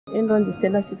Indonzi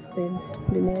Stella Sixpence,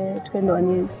 ndine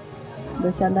 21 years,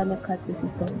 ndoshanda nekati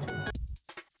wesisterhood.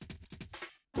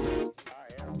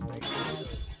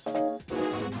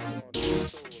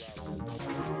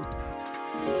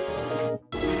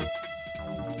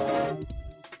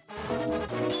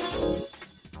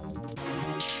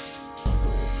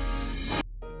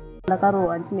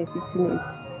 Ndakarohwa ndine 15 years.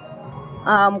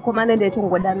 Mukomana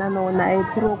ndetongodana naye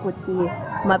through kuti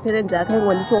maparents ake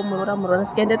ingonditomuroramurora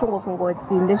sika ndetongofunga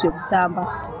kuti ndezvekutamba.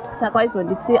 Saka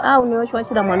aizonditi unewacho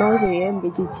wachira mwana wangu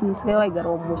hembe chichi sika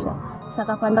waigarawo musha.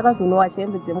 Saka pandakazonowacha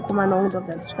hembe dzemukomana wangu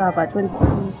ndobva ndisvikabva tonditi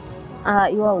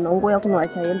iwe hauna nguva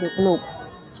yakunowacha hembe kunoku,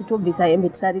 chitobvisa hembe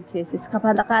tisari tese. Saka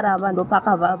pandakaramba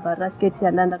ndopakavhabharira sketi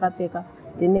yanda ndakapfeka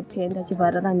ndine penda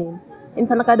chivharira neni. Ini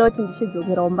pandakada kuti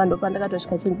ndichidzokera umba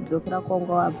ndopandakatosvika chindidzokera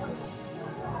kwangu wabva.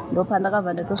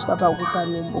 Ndopandakabva ndatosvika pakuita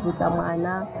nhumbu kuita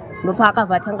mwana,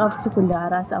 ndopakabva atanga futi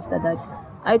kundiharasa. After that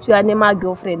aitouya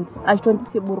nemagirlfriend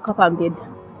achitonditi buruka pambedha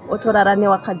otorara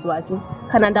newakadzi wake.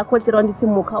 Kana ndakotsera nditi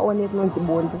muka one rinonzi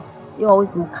bonde, iwe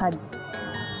hauzi mukadzi.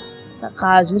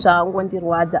 Saka zvinhu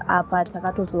zvaangondirwadza apa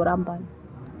takatozorambana.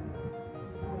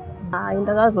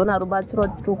 Ndakazoona rubatsiro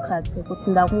rukatwe kuti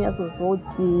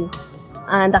ndakunyatsozoti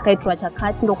ndakaitirwa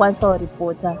chakati ndokwanisa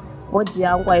kuripota. Bhodhi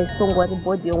yangu haisongori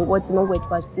bhodhi yongoti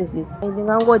inongoitwa zvese zvese.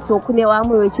 Ndingangoti kune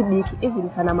vamwe vechidiki even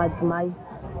kana madzimai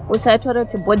usaitora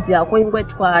kuti bhodhi yako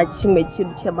ingoitwa chimwe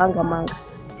chinhu chemanga-manga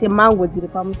semango dziri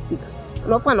pamusika.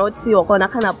 Unofanira kuti wakaona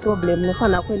kana problem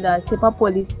unofanira kuenda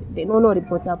sepapolisi then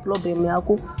unoripota problem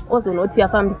yako ozoona kuti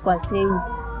yafambiswa sei.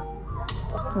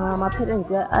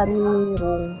 Maparents ari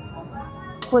wrong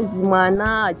cause mwana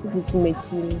hachizi chimwe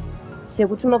chinhu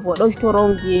chekuti unobva wada kuchitora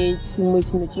kunge chimwe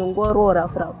chinhu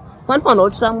chingororafu. Vanofanira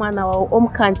kutora mwana wavo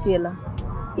omukansela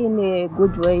in a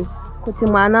good way kuti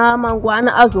mwana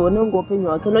mangwana azoone upenyu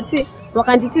hwake. Noti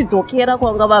vakanditidzokera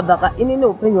kwanga vabva ini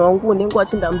neupenyu hwangu unenge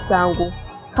wachinda musango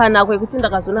kana kwekuti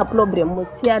ndakazoona problem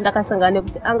musiya ndakasangana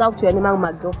nekuti anga kutoya nemamwe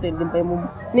magirlfriend imba imomo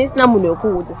nesina munhu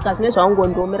wekuudza. Saka zvine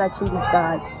zvaungondiomera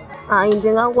chindikati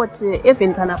ndingangoti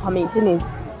even kana pamaintenance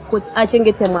kuti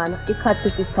achengete mwana ikati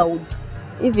kusisterhood.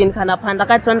 Even kana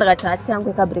pandakatira ndakati hati yangu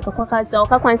ikabreka kwakasi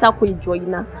wakakwanisa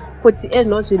kuijoina kuti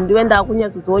ezvinozvi ndiwe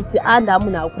ndakunyazozoti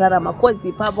ndamunhu akurarama cause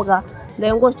ipapo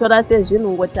ndaingozvitora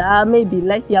sezvinhu ngoti maybe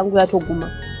life yangu yatoguma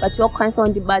but wakukwanisa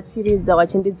kundibatsiridza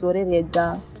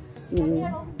wachindidzoreredza.